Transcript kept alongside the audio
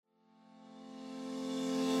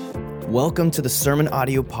Welcome to the Sermon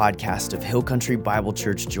Audio Podcast of Hill Country Bible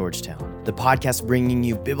Church, Georgetown. The podcast bringing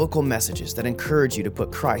you biblical messages that encourage you to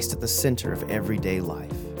put Christ at the center of everyday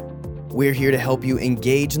life. We're here to help you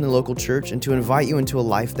engage in the local church and to invite you into a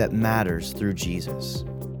life that matters through Jesus.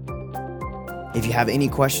 If you have any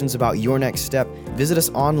questions about your next step, visit us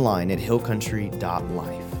online at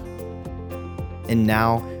hillcountry.life. And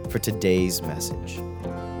now for today's message.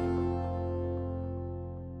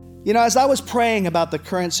 You know, as I was praying about the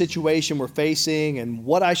current situation we're facing and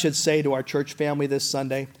what I should say to our church family this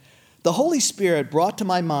Sunday, the Holy Spirit brought to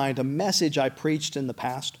my mind a message I preached in the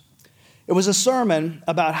past. It was a sermon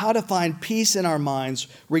about how to find peace in our minds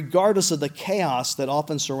regardless of the chaos that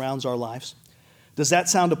often surrounds our lives. Does that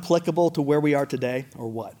sound applicable to where we are today, or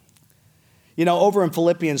what? You know, over in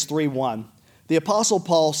Philippians 3:1, the Apostle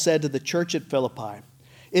Paul said to the church at Philippi,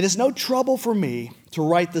 "It is no trouble for me to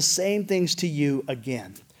write the same things to you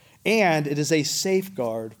again, and it is a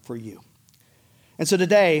safeguard for you." And so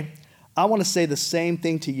today, I want to say the same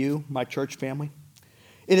thing to you, my church family.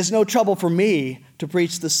 It is no trouble for me to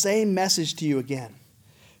preach the same message to you again.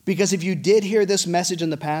 Because if you did hear this message in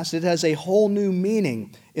the past, it has a whole new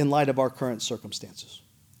meaning in light of our current circumstances.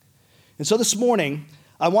 And so this morning,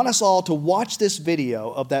 I want us all to watch this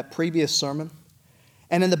video of that previous sermon.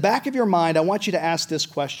 And in the back of your mind, I want you to ask this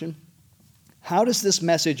question: how does this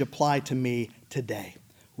message apply to me today?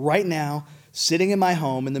 Right now, sitting in my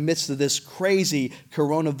home in the midst of this crazy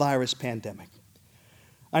coronavirus pandemic.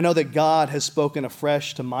 I know that God has spoken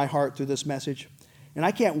afresh to my heart through this message, and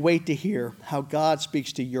I can't wait to hear how God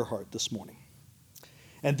speaks to your heart this morning.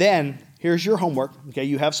 And then, here's your homework. Okay,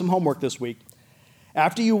 you have some homework this week.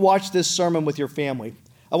 After you watch this sermon with your family,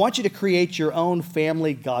 I want you to create your own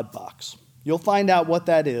family God box. You'll find out what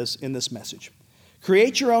that is in this message.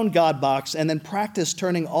 Create your own God box and then practice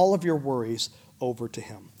turning all of your worries over to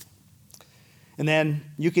Him. And then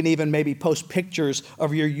you can even maybe post pictures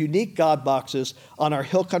of your unique God boxes on our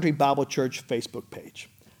Hill Country Bible Church Facebook page.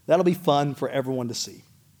 That'll be fun for everyone to see.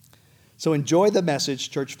 So enjoy the message,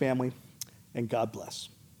 church family, and God bless.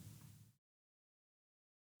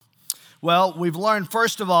 Well, we've learned,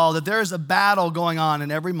 first of all, that there's a battle going on in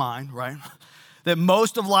every mind, right? That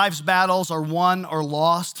most of life's battles are won or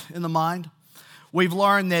lost in the mind. We've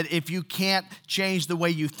learned that if you can't change the way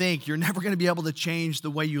you think, you're never going to be able to change the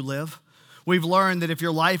way you live. We've learned that if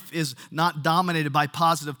your life is not dominated by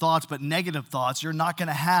positive thoughts but negative thoughts, you're not going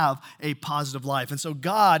to have a positive life. And so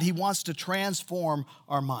God, He wants to transform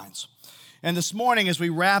our minds. And this morning, as we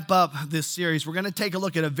wrap up this series, we're going to take a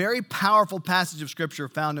look at a very powerful passage of Scripture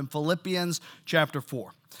found in Philippians chapter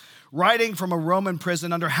 4. Writing from a Roman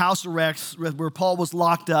prison under house arrest where Paul was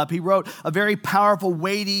locked up, he wrote a very powerful,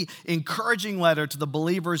 weighty, encouraging letter to the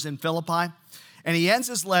believers in Philippi. And he ends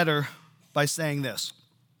his letter by saying this.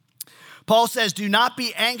 Paul says, "Do not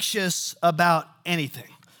be anxious about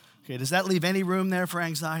anything." Okay, does that leave any room there for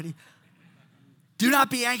anxiety? Do not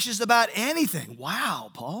be anxious about anything.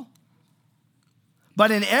 Wow, Paul.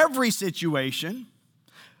 But in every situation,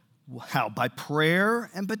 how? By prayer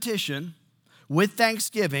and petition, with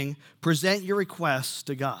thanksgiving, present your requests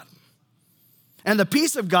to God. And the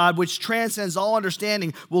peace of God, which transcends all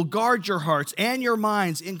understanding, will guard your hearts and your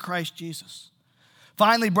minds in Christ Jesus.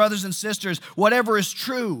 Finally, brothers and sisters, whatever is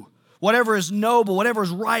true, whatever is noble, whatever is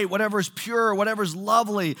right, whatever is pure, whatever is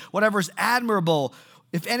lovely, whatever is admirable,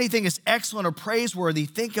 if anything is excellent or praiseworthy,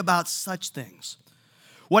 think about such things.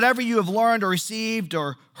 Whatever you have learned or received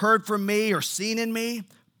or heard from me or seen in me,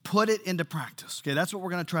 put it into practice. Okay, that's what we're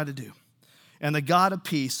going to try to do. And the God of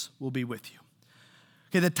peace will be with you.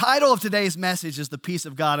 Okay, the title of today's message is The Peace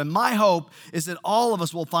of God, and my hope is that all of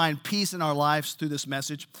us will find peace in our lives through this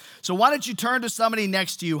message. So why don't you turn to somebody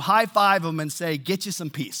next to you, high five them, and say, "Get you some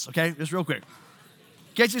peace," okay? Just real quick.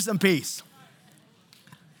 Get you some peace.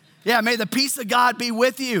 Yeah, may the peace of God be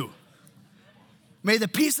with you. May the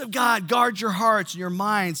peace of God guard your hearts and your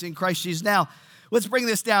minds in Christ Jesus. Now, let's bring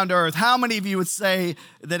this down to earth. How many of you would say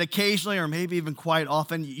that occasionally, or maybe even quite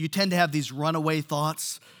often, you tend to have these runaway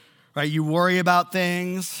thoughts? Right, you worry about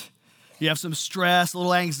things, you have some stress, a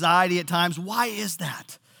little anxiety at times. Why is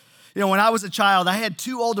that? You know, when I was a child, I had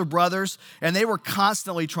two older brothers, and they were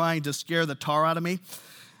constantly trying to scare the tar out of me.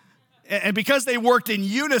 And because they worked in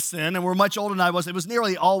unison and were much older than I was, it was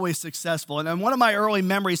nearly always successful. And one of my early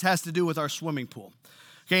memories has to do with our swimming pool.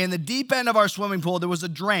 Okay, in the deep end of our swimming pool, there was a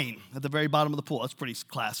drain at the very bottom of the pool. That's pretty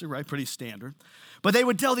classic, right? Pretty standard. But they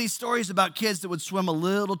would tell these stories about kids that would swim a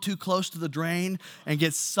little too close to the drain and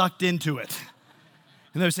get sucked into it.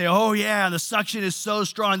 And they would say, "Oh yeah, the suction is so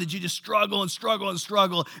strong that you just struggle and struggle and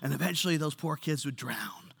struggle, and eventually those poor kids would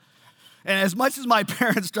drown." And as much as my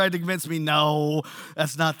parents tried to convince me, no,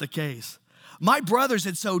 that's not the case, My brothers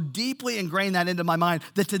had so deeply ingrained that into my mind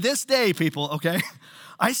that to this day, people, okay,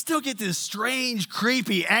 I still get this strange,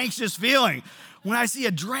 creepy, anxious feeling when I see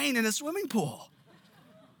a drain in a swimming pool.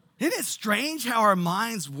 Isn't it strange how our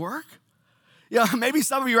minds work? Yeah, maybe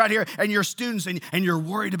some of you are out here and you're students and you're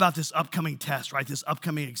worried about this upcoming test, right? This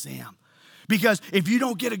upcoming exam. Because if you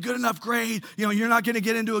don't get a good enough grade, you're not going to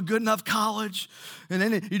get into a good enough college. And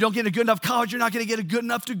then you don't get a good enough college, you're not going to get a good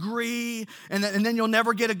enough degree. And then you'll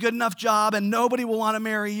never get a good enough job and nobody will want to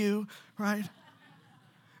marry you, right?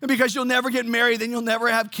 And because you'll never get married, then you'll never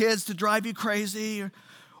have kids to drive you crazy.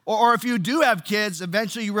 Or if you do have kids,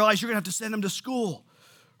 eventually you realize you're going to have to send them to school,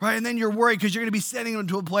 right? And then you're worried because you're going to be sending them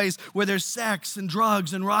to a place where there's sex and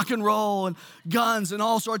drugs and rock and roll and guns and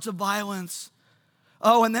all sorts of violence.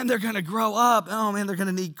 Oh, and then they're going to grow up. Oh, man, they're going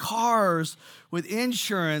to need cars with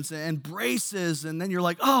insurance and braces. And then you're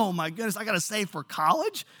like, oh, my goodness, I got to save for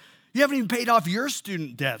college? You haven't even paid off your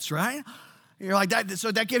student debts, right? You're like, that,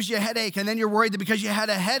 so that gives you a headache. And then you're worried that because you had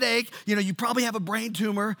a headache, you probably have a brain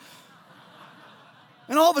tumor.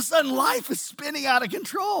 And all of a sudden, life is spinning out of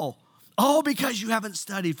control. All because you haven't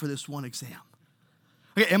studied for this one exam.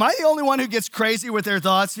 Okay, am I the only one who gets crazy with their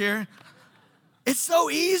thoughts here? It's so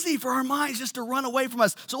easy for our minds just to run away from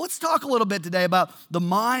us. So let's talk a little bit today about the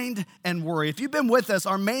mind and worry. If you've been with us,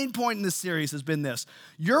 our main point in this series has been this.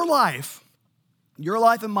 Your life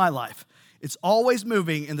and my life, it's always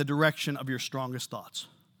moving in the direction of your strongest thoughts.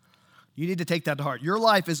 You need to take that to heart. Your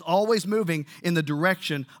life is always moving in the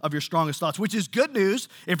direction of your strongest thoughts, which is good news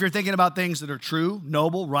if you're thinking about things that are true,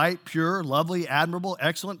 noble, right, pure, lovely, admirable,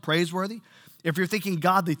 excellent, praiseworthy. If you're thinking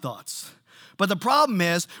godly thoughts. But the problem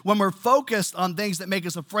is when we're focused on things that make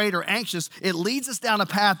us afraid or anxious, it leads us down a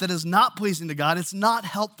path that is not pleasing to God. It's not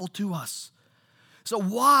helpful to us. So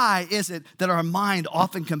why is it that our mind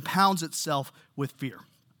often compounds itself with fear?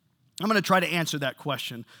 I'm going to try to answer that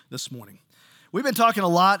question this morning. We've been talking a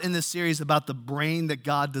lot in this series about the brain that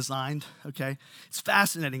God designed, okay? It's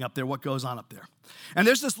fascinating up there what goes on up there. And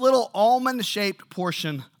there's this little almond-shaped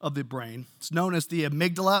portion of the brain. It's known as the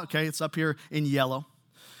amygdala, okay? It's up here in yellow.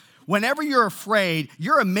 Whenever you're afraid,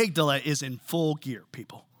 your amygdala is in full gear,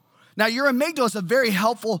 people. Now, your amygdala is a very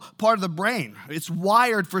helpful part of the brain. It's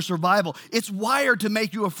wired for survival. It's wired to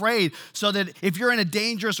make you afraid so that if you're in a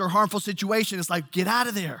dangerous or harmful situation, it's like, get out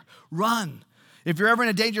of there, run. If you're ever in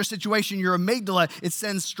a dangerous situation, your amygdala, it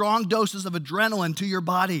sends strong doses of adrenaline to your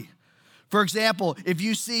body. For example, if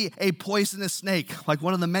you see a poisonous snake, like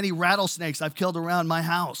one of the many rattlesnakes I've killed around my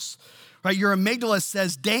house, right? Your amygdala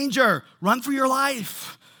says, danger, run for your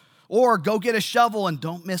life. Or go get a shovel and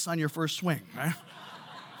don't miss on your first swing, right?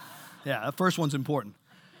 Yeah, the first one's important.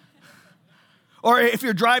 Or if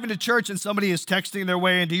you're driving to church and somebody is texting their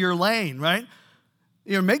way into your lane, right?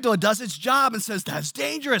 Your amygdala does its job and says, that's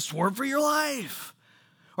dangerous, swerve for your life.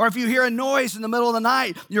 Or if you hear a noise in the middle of the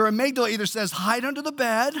night, your amygdala either says, hide under the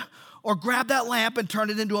bed, or grab that lamp and turn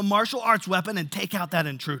it into a martial arts weapon and take out that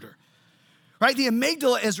intruder. Right? The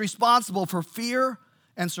amygdala is responsible for fear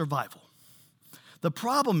and survival. The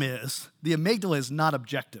problem is the amygdala is not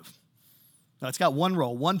objective. Now, it's got one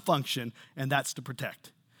role, one function, and that's to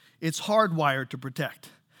protect. It's hardwired to protect.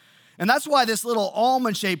 And that's why this little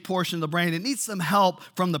almond-shaped portion of the brain, it needs some help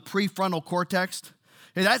from the prefrontal cortex.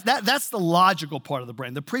 That's the logical part of the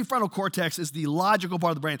brain. The prefrontal cortex is the logical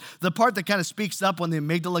part of the brain, the part that kind of speaks up when the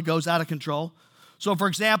amygdala goes out of control. So, for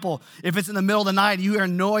example, if it's in the middle of the night and you hear a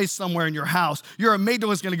noise somewhere in your house, your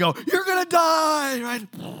amygdala is going to go, you're going to die, right?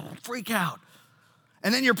 Freak out.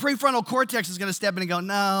 And then your prefrontal cortex is going to step in and go,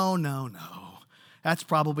 no. That's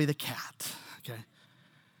probably the cat, okay?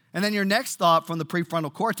 And then your next thought from the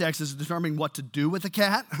prefrontal cortex is determining what to do with the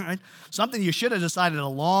cat, right? Something you should have decided a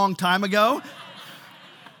long time ago.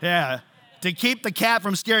 Yeah, to keep the cat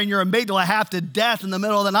from scaring your amygdala half to death in the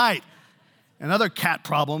middle of the night. And other cat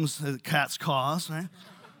problems that cats cause, right?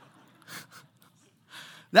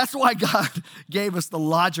 That's why God gave us the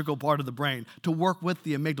logical part of the brain to work with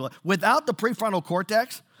the amygdala. Without the prefrontal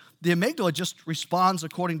cortex, the amygdala just responds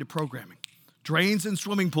according to programming. Drains in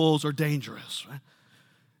swimming pools are dangerous, right?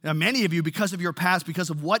 Now, many of you, because of your past, because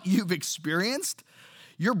of what you've experienced,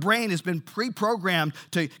 your brain has been pre-programmed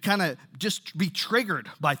to kind of just be triggered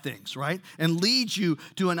by things, right? And lead you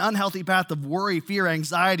to an unhealthy path of worry, fear,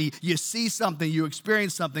 anxiety. You see something, you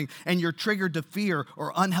experience something, and you're triggered to fear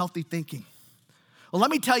or unhealthy thinking. Well,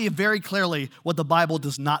 let me tell you very clearly what the Bible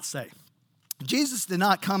does not say. Jesus did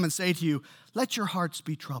not come and say to you, let your hearts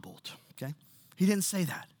be troubled, okay? He didn't say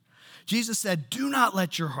that. Jesus said, do not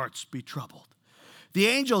let your hearts be troubled. The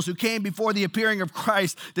angels who came before the appearing of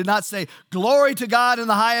Christ did not say, glory to God in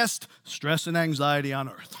the highest, stress and anxiety on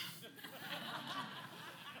earth.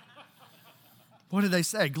 What did they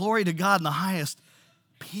say? Glory to God in the highest,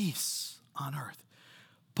 peace on earth.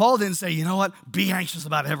 Paul didn't say, you know what, be anxious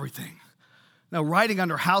about everything. No, writing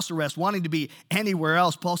under house arrest, wanting to be anywhere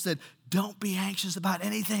else, Paul said, don't be anxious about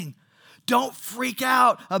anything. Don't freak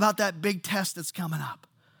out about that big test that's coming up.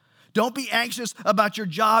 Don't be anxious about your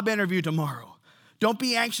job interview tomorrow. Don't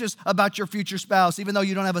be anxious about your future spouse, even though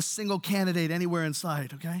you don't have a single candidate anywhere in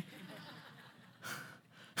sight, okay?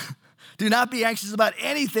 Do not be anxious about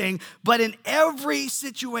anything, but in every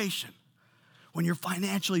situation, when you're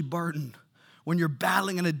financially burdened, when you're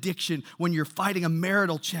battling an addiction, when you're fighting a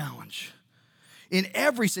marital challenge, in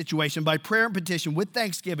every situation, by prayer and petition, with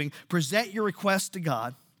thanksgiving, present your requests to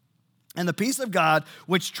God, and the peace of God,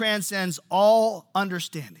 which transcends all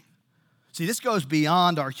understanding. See, this goes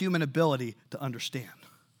beyond our human ability to understand.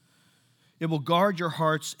 It will guard your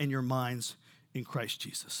hearts and your minds in Christ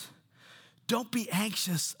Jesus. Don't be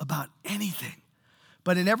anxious about anything,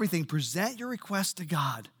 but in everything, present your requests to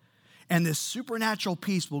God, and this supernatural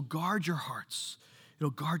peace will guard your hearts. It'll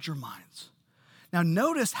guard your minds. Now,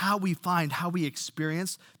 notice how we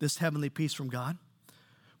experience this heavenly peace from God.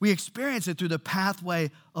 We experience it through the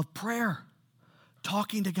pathway of prayer,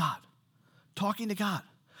 talking to God.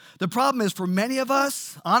 The problem is, for many of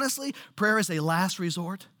us, honestly, prayer is a last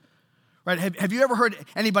resort. Right? Have you ever heard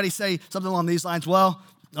anybody say something along these lines? Well,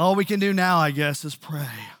 all we can do now, I guess, is pray.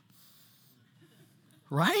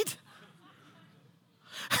 Right?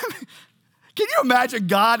 Can you imagine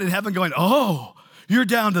God in heaven going, oh, you're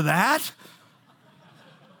down to that?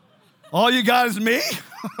 All you got is me?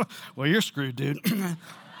 Well, you're screwed, dude.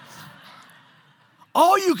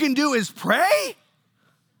 All you can do is pray?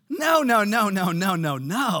 No.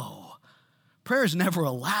 Prayer is never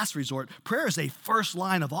a last resort. Prayer is a first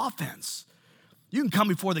line of offense. You can come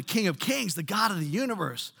before the King of Kings, the God of the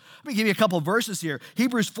universe. Let me give you a couple of verses here.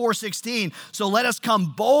 Hebrews 4:16. So let us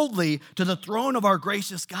come boldly to the throne of our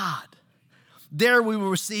gracious God. There we will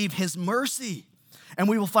receive his mercy, and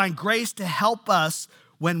we will find grace to help us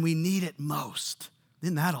when we need it most.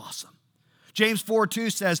 Isn't that awesome? James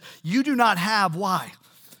 4:2 says, you do not have, why?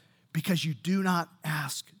 Because you do not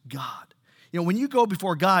ask God. You know, when you go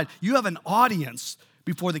before God, you have an audience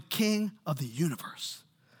before the King of the universe.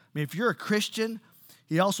 I mean, if you're a Christian,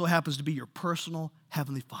 he also happens to be your personal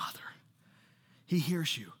heavenly Father. He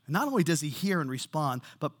hears you. And not only does he hear and respond,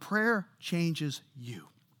 but prayer changes you.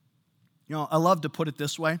 You know, I love to put it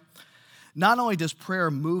this way. Not only does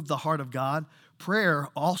prayer move the heart of God, prayer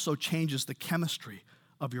also changes the chemistry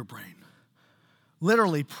of your brain.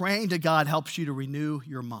 Literally, praying to God helps you to renew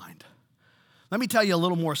your mind. Let me tell you a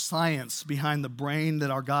little more science behind the brain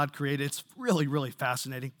that our God created. It's really, really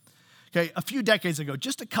fascinating. Okay, a few decades ago,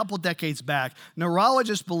 just a couple decades back,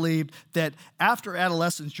 neurologists believed that after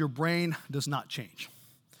adolescence, your brain does not change.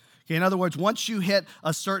 Okay, in other words, once you hit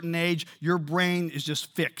a certain age, your brain is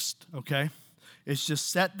just fixed, okay? It's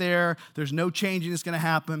just set there. There's no changing that's going to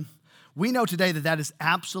happen. We know today that that is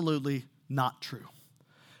absolutely not true.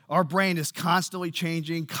 Our brain is constantly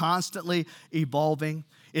changing, constantly evolving.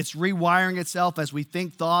 It's rewiring itself as we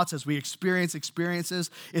think thoughts, as we experience experiences.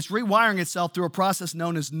 It's rewiring itself through a process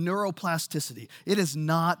known as neuroplasticity. It is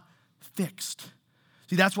not fixed.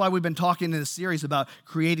 See, that's why we've been talking in this series about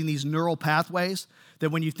creating these neural pathways, that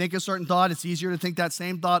when you think a certain thought, it's easier to think that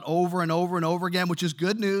same thought over and over and over again, which is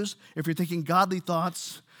good news if you're thinking godly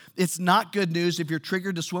thoughts. It's not good news if you're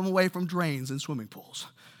triggered to swim away from drains and swimming pools,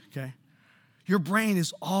 okay? Your brain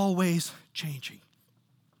is always changing.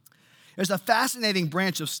 There's a fascinating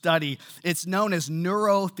branch of study. It's known as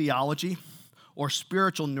neurotheology or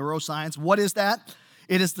spiritual neuroscience. What is that?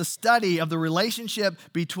 It is the study of the relationship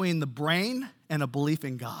between the brain and a belief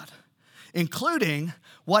in God, including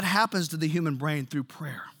what happens to the human brain through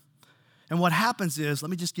prayer. And what happens is,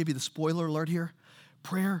 let me just give you the spoiler alert here,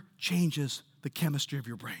 prayer changes the chemistry of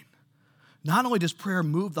your brain. Not only does prayer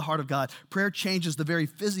move the heart of God, prayer changes the very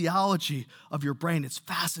physiology of your brain. It's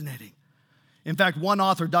fascinating. In fact, one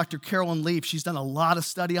author, Dr. Carolyn Leaf, she's done a lot of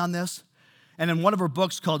study on this. And in one of her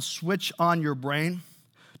books called Switch on Your Brain,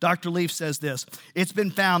 Dr. Leaf says this: it's been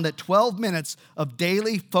found that 12 minutes of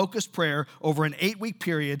daily focused prayer over an 8-week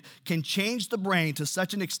period can change the brain to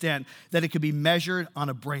such an extent that it can be measured on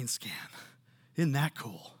a brain scan. Isn't that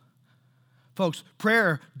cool? Folks,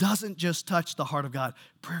 prayer doesn't just touch the heart of God.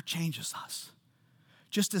 Prayer changes us.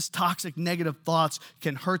 Just as toxic negative thoughts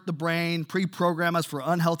can hurt the brain, pre-program us for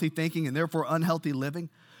unhealthy thinking and therefore unhealthy living,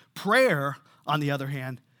 prayer, on the other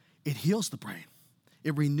hand, it heals the brain.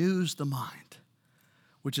 It renews the mind,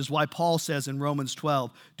 which is why Paul says in Romans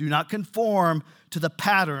 12, do not conform to the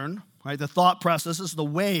pattern, right, the thought processes, the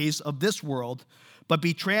ways of this world, but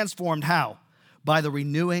be transformed how? By the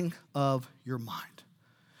renewing of your mind.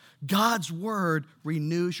 God's word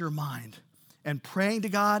renews your mind, and praying to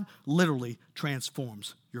God literally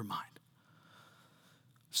transforms your mind.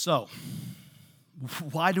 So,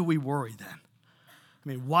 why do we worry then? I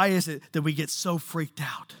mean, why is it that we get so freaked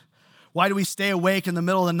out? Why do we stay awake in the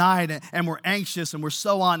middle of the night and we're anxious and we're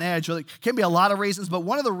so on edge? Well, it can be a lot of reasons, but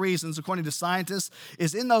one of the reasons, according to scientists,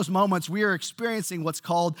 is in those moments we are experiencing what's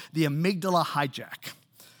called the amygdala hijack.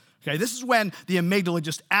 Okay, this is when the amygdala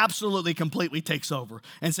just absolutely, completely takes over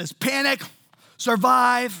and says, panic,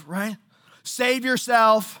 survive, right? Save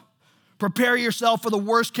yourself, prepare yourself for the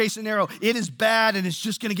worst case scenario. It is bad and it's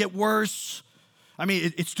just gonna get worse. I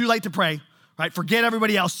mean, it's too late to pray, right? Forget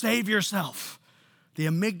everybody else, save yourself. The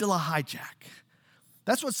amygdala hijack.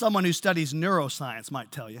 That's what someone who studies neuroscience might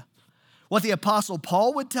tell you. What the Apostle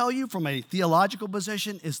Paul would tell you from a theological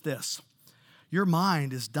position is this: your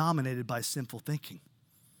mind is dominated by sinful thinking.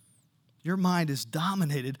 Your mind is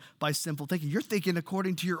dominated by sinful thinking. You're thinking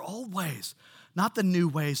according to your old ways, not the new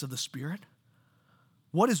ways of the Spirit.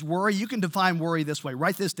 What is worry? You can define worry this way.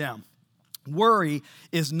 Write this down. Worry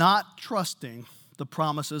is not trusting the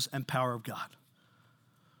promises and power of God.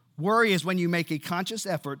 Worry is when you make a conscious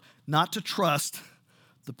effort not to trust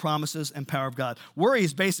the promises and power of God. Worry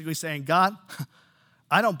is basically saying, God,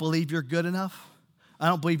 I don't believe you're good enough. I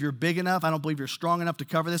don't believe you're big enough. I don't believe you're strong enough to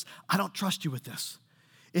cover this. I don't trust you with this.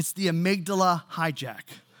 It's the amygdala hijack,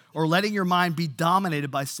 or letting your mind be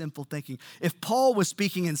dominated by sinful thinking. If Paul was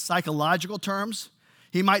speaking in psychological terms,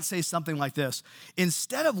 he might say something like this: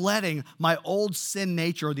 instead of letting my old sin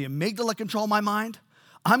nature or the amygdala control my mind,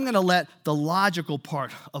 I'm going to let the logical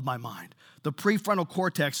part of my mind, the prefrontal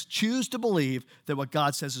cortex, choose to believe that what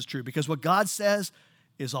God says is true, because what God says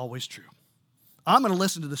is always true. I'm going to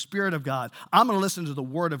listen to the Spirit of God. I'm going to listen to the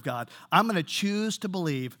Word of God. I'm going to choose to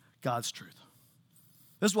believe God's truth.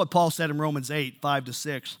 This is what Paul said in Romans 8,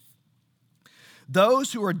 5-6.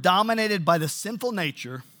 Those who are dominated by the sinful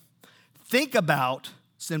nature think about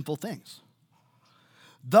sinful things.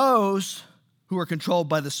 Those who are controlled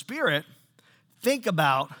by the Spirit think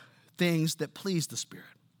about things that please the Spirit.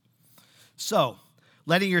 So,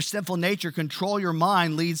 letting your sinful nature control your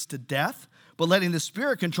mind leads to death, but letting the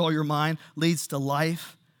Spirit control your mind leads to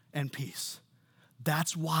life and peace.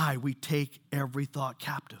 That's why we take every thought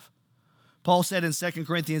captive. Paul said in 2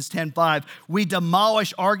 Corinthians 10:5, we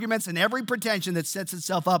demolish arguments and every pretension that sets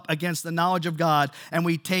itself up against the knowledge of God, and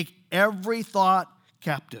we take every thought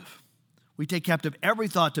captive. We take captive every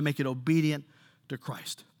thought to make it obedient to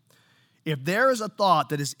Christ. If there is a thought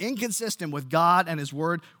that is inconsistent with God and His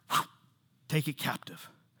Word, take it captive.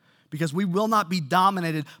 Because we will not be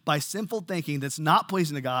dominated by sinful thinking that's not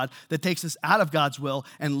pleasing to God, that takes us out of God's will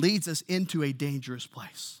and leads us into a dangerous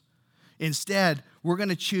place. Instead, we're going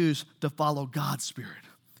to choose to follow God's Spirit,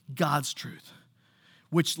 God's truth,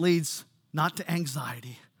 which leads not to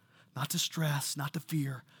anxiety, not to stress, not to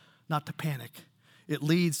fear, not to panic. It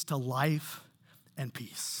leads to life and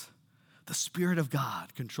peace. The Spirit of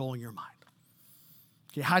God controlling your mind.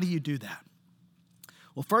 Okay, how do you do that?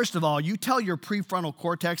 Well, first of all, you tell your prefrontal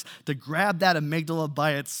cortex to grab that amygdala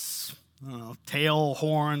by its tail,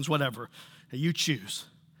 horns, whatever. You choose.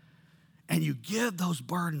 And you give those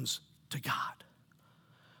burdens to God.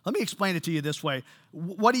 Let me explain it to you this way.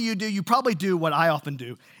 What do? You probably do what I often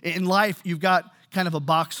do. In life, you've got kind of a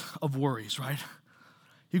box of worries, right?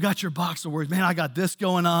 You got your box of worries. Man, I got this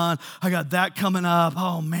going on. I got that coming up.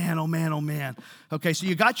 Oh man, oh man, oh man. Okay, so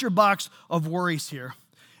you got your box of worries here.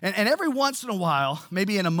 And every once in a while,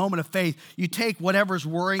 maybe in a moment of faith, you take whatever's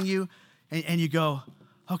worrying you and you go,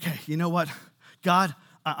 okay, you know what? God,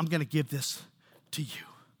 I'm going to give this to you.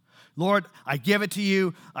 Lord, I give it to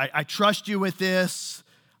you. I trust you with this.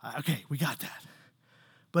 Okay, we got that.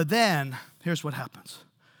 But then, here's what happens.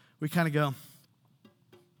 We kind of go,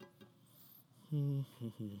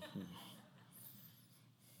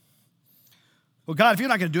 well, God, if you're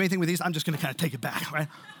not going to do anything with these, I'm just going to kind of take it back, right?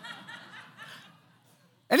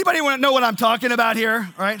 Anybody want to know what I'm talking about here,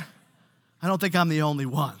 right? I don't think I'm the only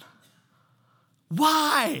one.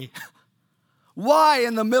 Why? Why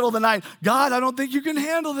in the middle of the night? God, I don't think you can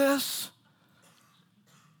handle this.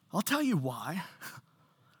 I'll tell you why.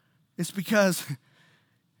 It's because,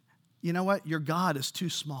 you know what? Your God is too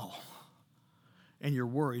small and your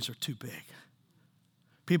worries are too big.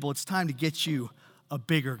 People, it's time to get you a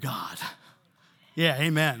bigger God. Yeah,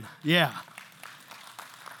 amen. Yeah.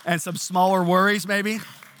 And some smaller worries, maybe?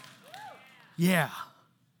 Yeah.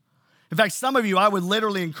 In fact, some of you, I would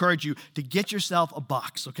literally encourage you to get yourself a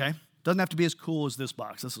box, okay? Doesn't have to be as cool as this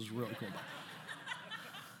box. This is a really cool box.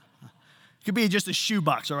 It could be just a shoe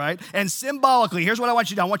box, all right? And symbolically, here's what I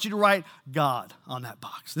want you to do. I want you to write God on that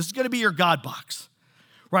box. This is going to be your God box.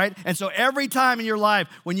 right? And so every time in your life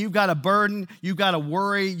when you've got a burden, you've got a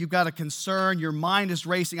worry, you've got a concern, your mind is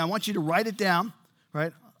racing, I want you to write it down,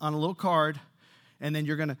 right, on a little card, and then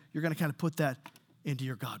you're gonna kind of put that into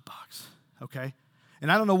your God box, okay?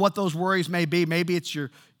 And I don't know what those worries may be. Maybe it's you're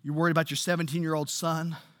worried about your 17-year-old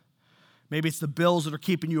son. Maybe it's the bills that are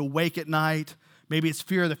keeping you awake at night. Maybe it's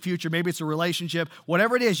fear of the future. Maybe it's a relationship.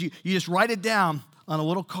 Whatever it is, you just write it down on a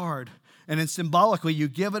little card, and then symbolically you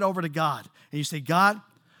give it over to God. And you say, God,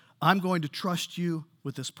 I'm going to trust you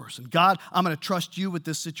with this person. God, I'm going to trust you with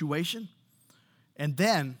this situation. And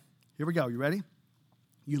then, here we go. You ready?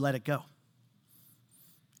 You let it go.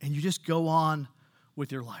 And you just go on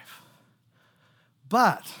with your life.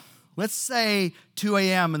 But let's say 2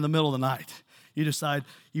 a.m. in the middle of the night, you decide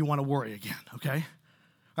you want to worry again, okay?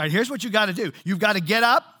 All right, here's what you got to do. You've got to get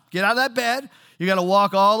up, get out of that bed. You got to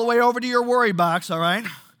walk all the way over to your worry box, all right?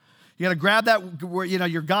 You got to grab that,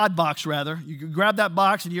 your God box, rather. You can grab that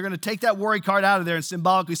box, and you're going to take that worry card out of there and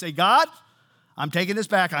symbolically say, God, I'm taking this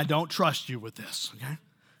back. I don't trust you with this, okay?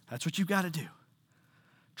 That's what you've got to do.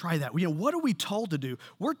 Try that. What are we told to do?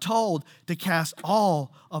 We're told to cast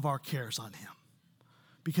all of our cares on him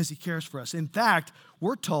because he cares for us. In fact,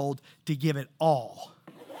 we're told to give it all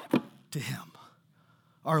to him.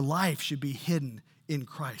 Our life should be hidden in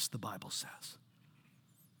Christ, the Bible says.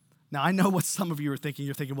 Now, I know what some of you are thinking.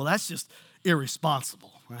 You're thinking, well, that's just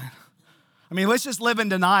irresponsible, right? I mean, let's just live in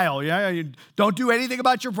denial. Yeah, you don't do anything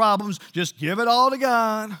about your problems. Just give it all to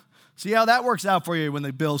God. See how that works out for you when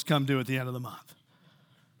the bills come due at the end of the month.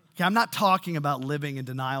 Okay, I'm not talking about living in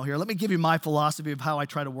denial here. Let me give you my philosophy of how I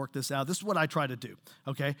try to work this out. This is what I try to do,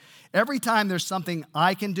 okay? Every time there's something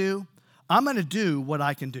I can do, I'm going to do what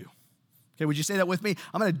I can do. Okay, would you say that with me?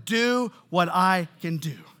 I'm going to do what I can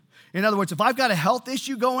do. In other words, if I've got a health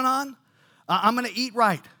issue going on, I'm going to eat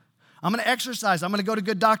right. I'm going to exercise. I'm going to go to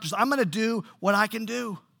good doctors. I'm going to do what I can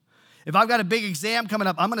do. If I've got a big exam coming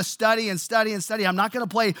up, I'm going to study and study and study. I'm not going to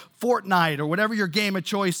play Fortnite or whatever your game of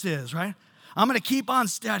choice is, right? I'm going to keep on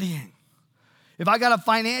studying. If I got a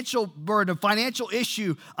financial burden, a financial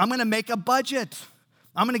issue, I'm going to make a budget.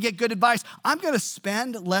 I'm going to get good advice. I'm going to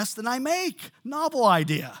spend less than I make. Novel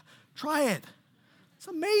idea. Try it. It's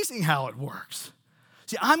amazing how it works.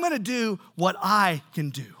 See, I'm going to do what I can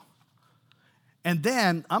do. And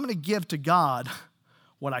then I'm going to give to God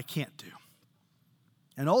what I can't do.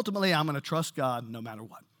 And ultimately, I'm going to trust God no matter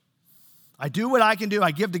what. I do what I can do.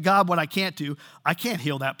 I give to God what I can't do. I can't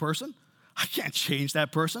heal that person. I can't change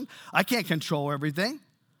that person. I can't control everything.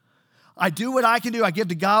 I do what I can do. I give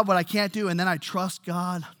to God what I can't do. And then I trust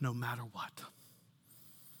God no matter what.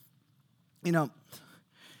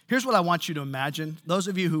 Here's what I want you to imagine. Those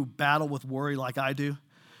of you who battle with worry like I do,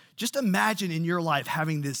 just imagine in your life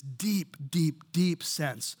having this deep, deep, deep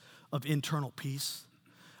sense of internal peace,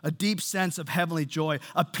 a deep sense of heavenly joy,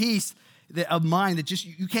 a peace of mind that just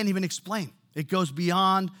you can't even explain. It goes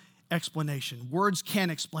beyond explanation. Words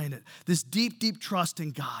can't explain it. This deep, deep trust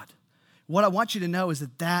in God. What I want you to know is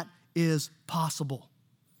that that is possible.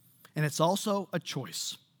 And it's also a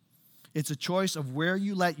choice. It's a choice of where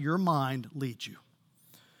you let your mind lead you.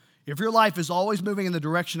 If your life is always moving in the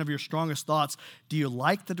direction of your strongest thoughts, do you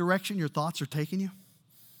like the direction your thoughts are taking you?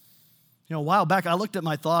 A while back, I looked at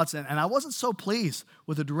my thoughts, and I wasn't so pleased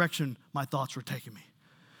with the direction my thoughts were taking me.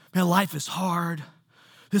 Man, life is hard.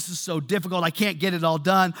 This is so difficult. I can't get it all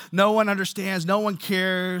done. No one understands. No one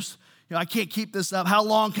cares. I can't keep this up. How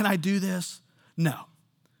long can I do this? No.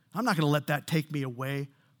 I'm not going to let that take me away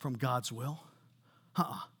from God's will.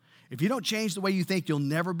 If you don't change the way you think, you'll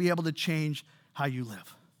never be able to change how you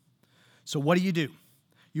live. So what do?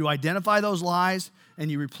 You identify those lies and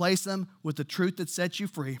you replace them with the truth that sets you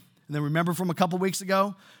free. And then remember from a couple weeks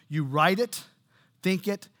ago, you write it, think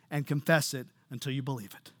it, and confess it until you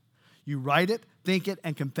believe it. You write it, think it,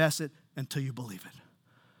 and confess it until you believe it.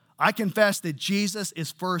 I confess that Jesus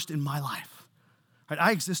is first in my life. Right?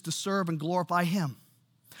 I exist to serve and glorify him.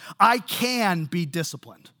 I can be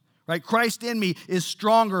disciplined. Right? Christ in me is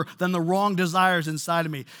stronger than the wrong desires inside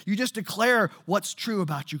of me. You just declare what's true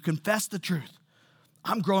about you. Confess the truth.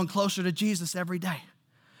 I'm growing closer to Jesus every day.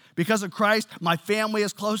 Because of Christ, my family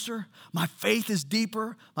is closer. My faith is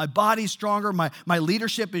deeper. My body's stronger. My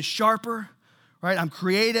leadership is sharper. Right? I'm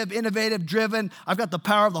creative, innovative, driven. I've got the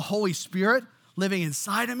power of the Holy Spirit living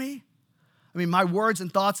inside of me. I mean, my words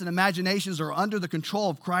and thoughts and imaginations are under the control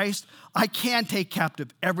of Christ. I can take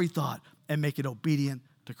captive every thought and make it obedient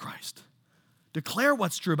to Christ. Declare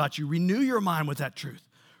what's true about you. Renew your mind with that truth.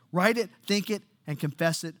 Write it, think it, and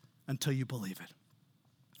confess it until you believe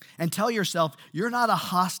it. And tell yourself you're not a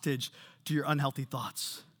hostage to your unhealthy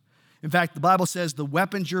thoughts. In fact, the Bible says the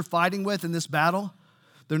weapons you're fighting with in this battle,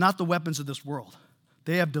 they're not the weapons of this world.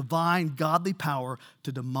 They have divine, godly power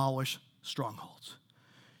to demolish strongholds.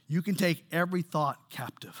 You can take every thought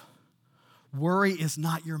captive. Worry is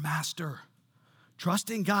not your master. Trust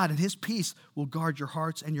in God, and his peace will guard your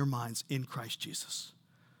hearts and your minds in Christ Jesus.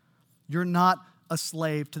 You're not a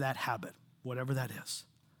slave to that habit, whatever that is.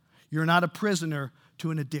 You're not a prisoner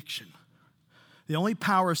to an addiction. The only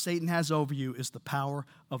power Satan has over you is the power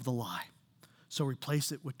of the lie. So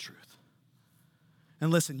replace it with truth.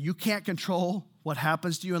 And listen, you can't control what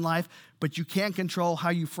happens to you in life, but you can control how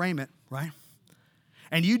you frame it, right?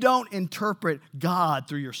 And you don't interpret God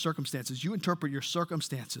through your circumstances. You interpret your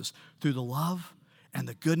circumstances through the love and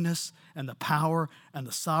the goodness and the power and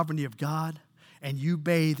the sovereignty of God. And you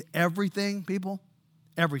bathe everything, people,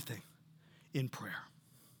 everything in prayer.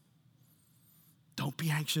 Don't be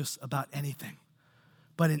anxious about anything,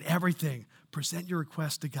 but in everything, present your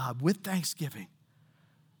request to God with thanksgiving.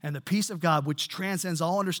 And the peace of God, which transcends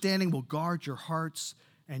all understanding, will guard your hearts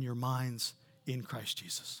and your minds in Christ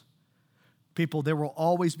Jesus. People, there will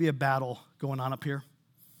always be a battle going on up here.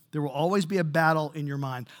 There will always be a battle in your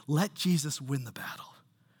mind. Let Jesus win the battle.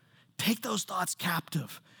 Take those thoughts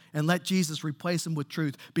captive and let Jesus replace them with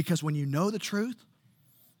truth, because when you know the truth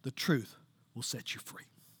will set you free.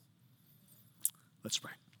 Let's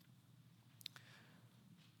pray.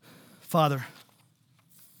 Father,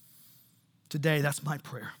 today that's my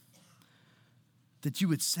prayer, that you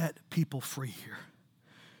would set people free here,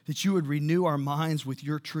 that you would renew our minds with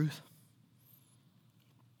your truth.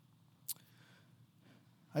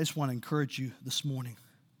 I just want to encourage you this morning,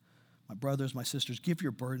 my brothers, my sisters, give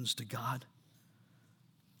your burdens to God,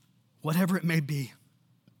 whatever it may be.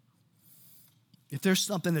 If there's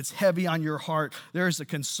something that's heavy on your heart, there's a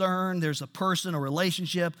concern, there's a person, a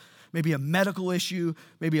relationship, maybe a medical issue,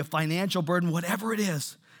 maybe a financial burden, whatever it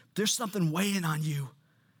is, if there's something weighing on you,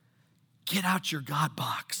 get out your God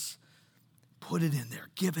box, put it in there,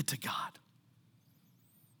 give it to God.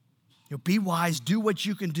 Be wise, do what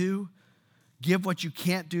you can do, give what you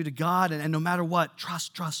can't do to God, and no matter what,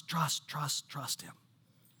 trust him.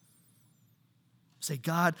 Say,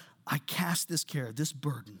 God, I cast this care, this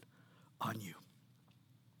burden on you.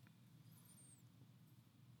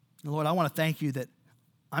 And Lord, I want to thank you that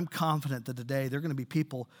I'm confident that today there are going to be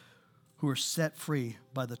people who are set free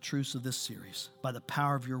by the truths of this series, by the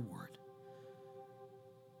power of your word.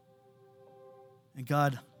 And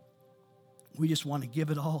God, we just want to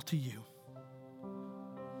give it all to you.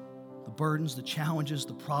 The burdens, the challenges,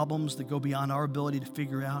 the problems that go beyond our ability to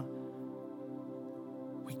figure out,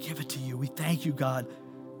 we give it to you. We thank you, God,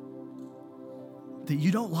 that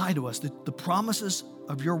you don't lie to us, that the promises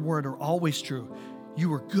of your word are always true.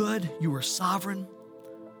 You are good, you are sovereign,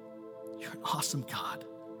 you're an awesome God.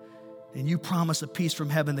 And you promise a peace from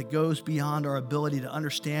heaven that goes beyond our ability to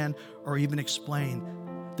understand or even explain,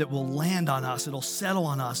 that will land on us, it'll settle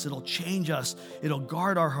on us, it'll change us, it'll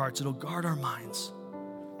guard our hearts, it'll guard our minds.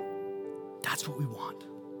 That's what we want.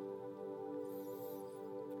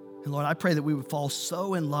 And Lord, I pray that we would fall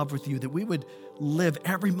so in love with you that we would live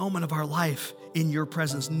every moment of our life in your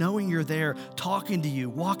presence, knowing you're there, talking to you,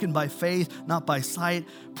 walking by faith, not by sight,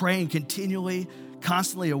 praying continually,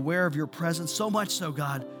 constantly aware of your presence. So much so,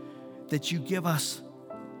 God, that you give us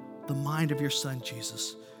the mind of your Son,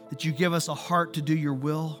 Jesus, that you give us a heart to do your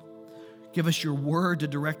will, give us your word to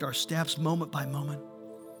direct our steps moment by moment,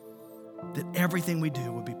 that everything we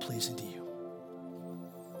do would be pleasing to you.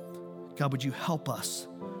 God, would you help us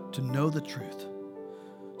to know the truth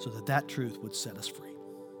so that that truth would set us free?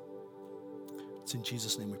 It's in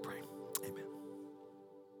Jesus' name we pray.